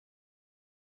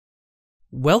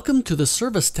Welcome to the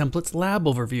Service Templates Lab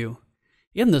overview.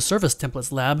 In the Service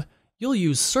Templates Lab, you'll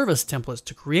use service templates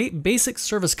to create basic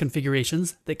service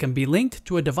configurations that can be linked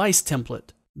to a device template.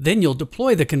 Then you'll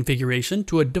deploy the configuration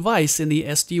to a device in the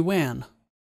SDWAN.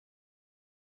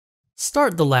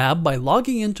 Start the lab by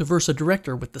logging into Versa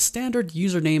Director with the standard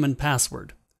username and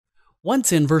password.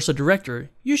 Once in Versa Director,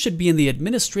 you should be in the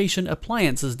Administration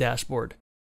Appliances dashboard.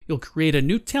 You'll create a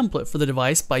new template for the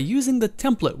device by using the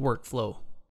template workflow.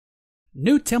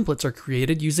 New templates are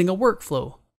created using a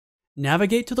workflow.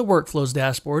 Navigate to the Workflows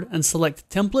dashboard and select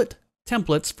Template,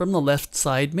 Templates from the left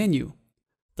side menu.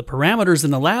 The parameters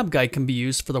in the lab guide can be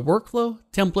used for the workflow,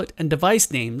 template, and device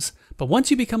names, but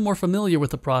once you become more familiar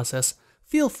with the process,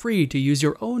 feel free to use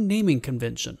your own naming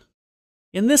convention.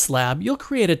 In this lab, you'll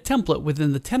create a template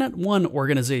within the Tenant 1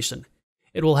 organization.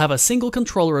 It will have a single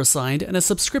controller assigned and a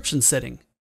subscription setting.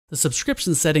 The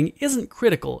subscription setting isn't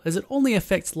critical as it only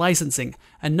affects licensing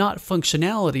and not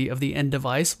functionality of the end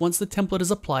device once the template is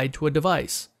applied to a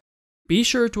device. Be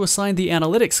sure to assign the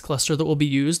analytics cluster that will be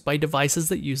used by devices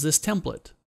that use this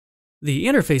template. The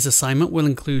interface assignment will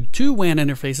include two WAN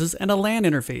interfaces and a LAN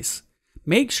interface.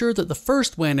 Make sure that the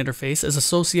first WAN interface is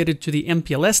associated to the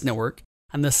MPLS network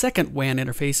and the second WAN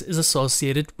interface is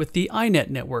associated with the iNet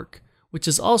network, which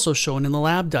is also shown in the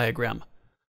lab diagram.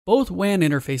 Both WAN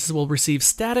interfaces will receive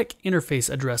static interface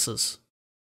addresses.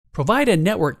 Provide a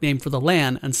network name for the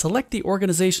LAN and select the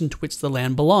organization to which the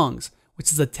LAN belongs,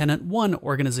 which is a Tenant 1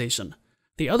 organization.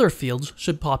 The other fields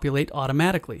should populate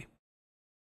automatically.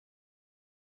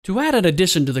 To add an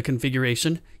addition to the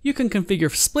configuration, you can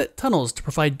configure split tunnels to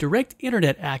provide direct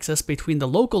internet access between the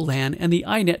local LAN and the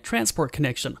iNet transport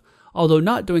connection, although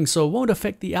not doing so won't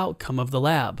affect the outcome of the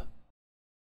lab.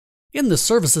 In the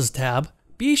Services tab,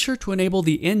 be sure to enable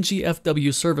the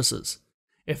NGFW services.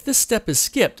 If this step is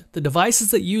skipped, the devices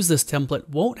that use this template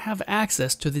won't have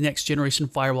access to the next generation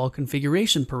firewall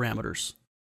configuration parameters.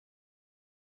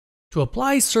 To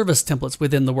apply service templates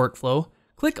within the workflow,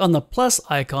 click on the plus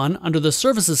icon under the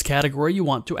services category you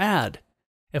want to add.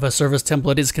 If a service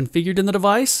template is configured in the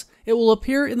device, it will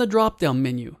appear in the drop-down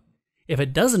menu. If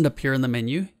it doesn't appear in the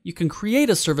menu, you can create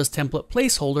a service template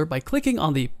placeholder by clicking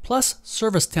on the plus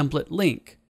service template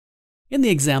link. In the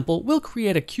example, we'll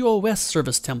create a QoS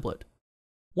service template.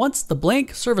 Once the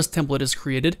blank service template is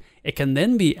created, it can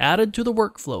then be added to the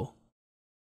workflow.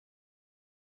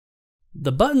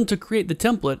 The button to create the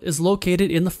template is located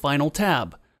in the Final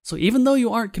tab, so even though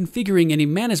you aren't configuring any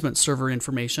management server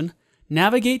information,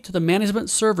 navigate to the Management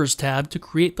Servers tab to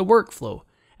create the workflow,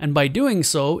 and by doing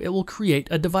so, it will create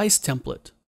a device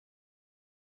template.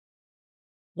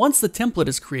 Once the template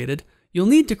is created, you'll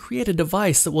need to create a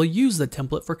device that will use the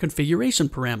template for configuration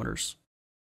parameters.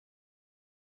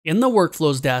 In the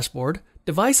Workflows dashboard,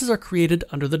 devices are created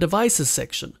under the Devices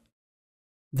section.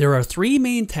 There are three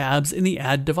main tabs in the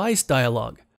Add Device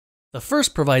dialog. The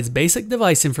first provides basic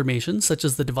device information such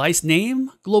as the device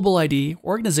name, global ID,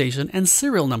 organization, and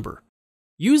serial number.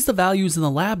 Use the values in the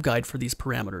lab guide for these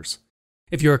parameters.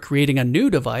 If you are creating a new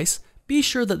device, be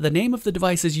sure that the name of the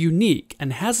device is unique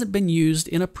and hasn't been used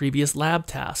in a previous lab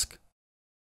task.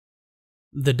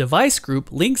 The device group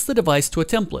links the device to a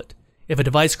template. If a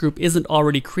device group isn't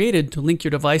already created to link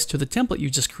your device to the template you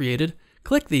just created,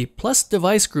 click the plus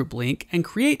device group link and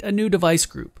create a new device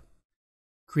group.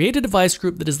 Create a device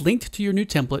group that is linked to your new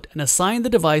template and assign the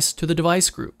device to the device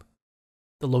group.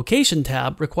 The Location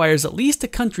tab requires at least a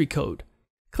country code.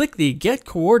 Click the Get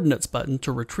Coordinates button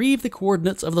to retrieve the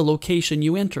coordinates of the location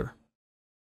you enter.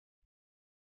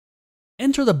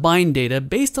 Enter the bind data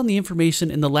based on the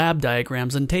information in the lab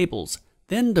diagrams and tables.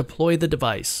 Then deploy the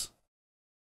device.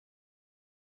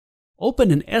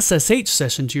 Open an SSH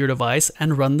session to your device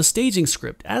and run the staging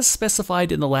script as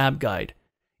specified in the lab guide.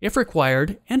 If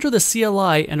required, enter the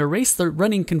CLI and erase the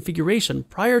running configuration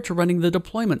prior to running the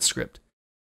deployment script.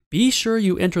 Be sure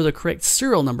you enter the correct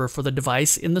serial number for the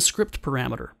device in the script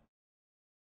parameter.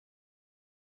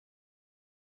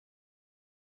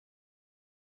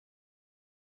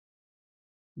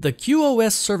 The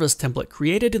QoS service template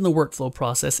created in the workflow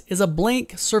process is a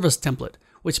blank service template,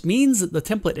 which means that the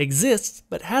template exists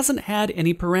but hasn't had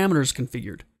any parameters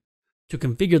configured. To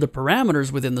configure the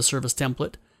parameters within the service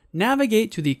template,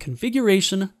 navigate to the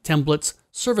Configuration, Templates,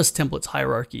 Service Templates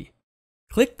hierarchy.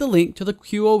 Click the link to the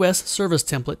QoS service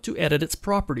template to edit its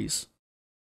properties.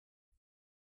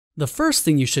 The first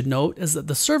thing you should note is that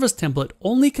the service template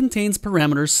only contains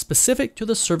parameters specific to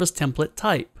the service template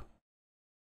type.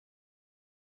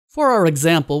 For our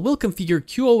example, we'll configure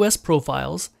QoS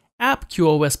profiles, app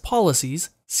QoS policies,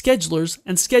 schedulers,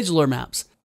 and scheduler maps,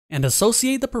 and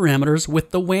associate the parameters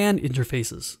with the WAN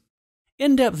interfaces.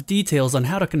 In-depth details on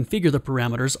how to configure the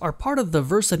parameters are part of the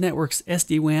Versa Networks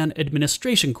SD-WAN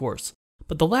administration course,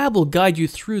 but the lab will guide you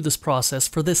through this process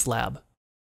for this lab.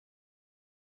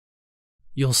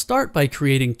 You'll start by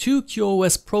creating two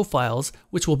QoS profiles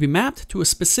which will be mapped to a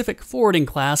specific forwarding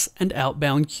class and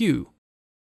outbound queue.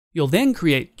 You'll then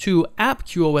create two app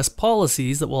QoS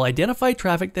policies that will identify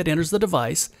traffic that enters the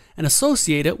device and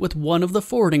associate it with one of the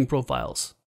forwarding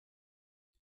profiles.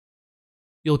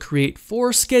 You'll create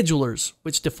 4 schedulers,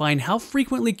 which define how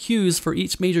frequently queues for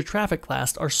each major traffic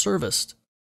class are serviced.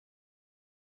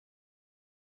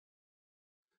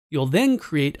 You'll then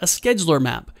create a scheduler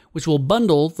map, which will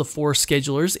bundle the 4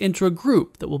 schedulers into a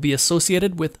group that will be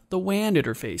associated with the WAN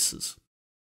interfaces.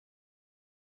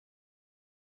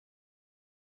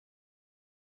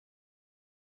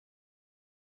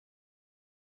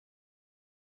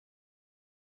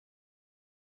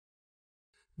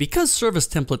 Because service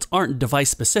templates aren't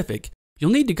device-specific,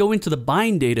 you'll need to go into the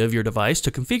bind data of your device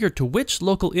to configure to which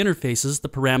local interfaces the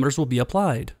parameters will be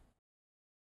applied.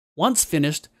 Once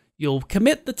finished, you'll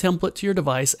commit the template to your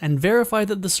device and verify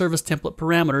that the service template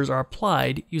parameters are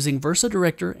applied using Versa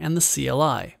Director and the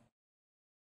CLI.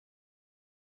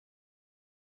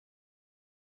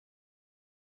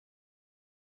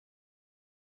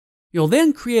 You'll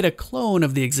then create a clone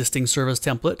of the existing service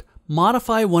template,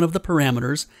 modify one of the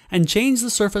parameters, and change the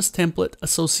service template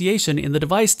association in the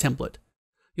device template.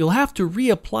 You'll have to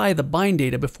reapply the bind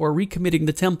data before recommitting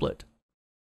the template.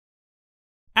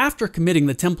 After committing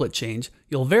the template change,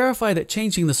 you'll verify that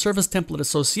changing the service template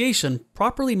association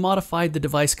properly modified the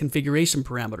device configuration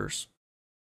parameters.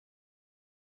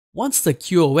 Once the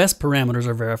QoS parameters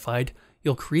are verified,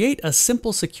 you'll create a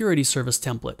simple security service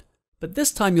template, but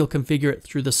this time you'll configure it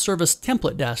through the service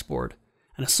template dashboard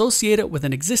and associate it with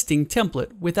an existing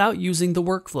template without using the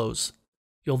workflows.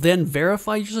 You'll then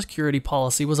verify your security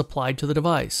policy was applied to the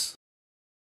device.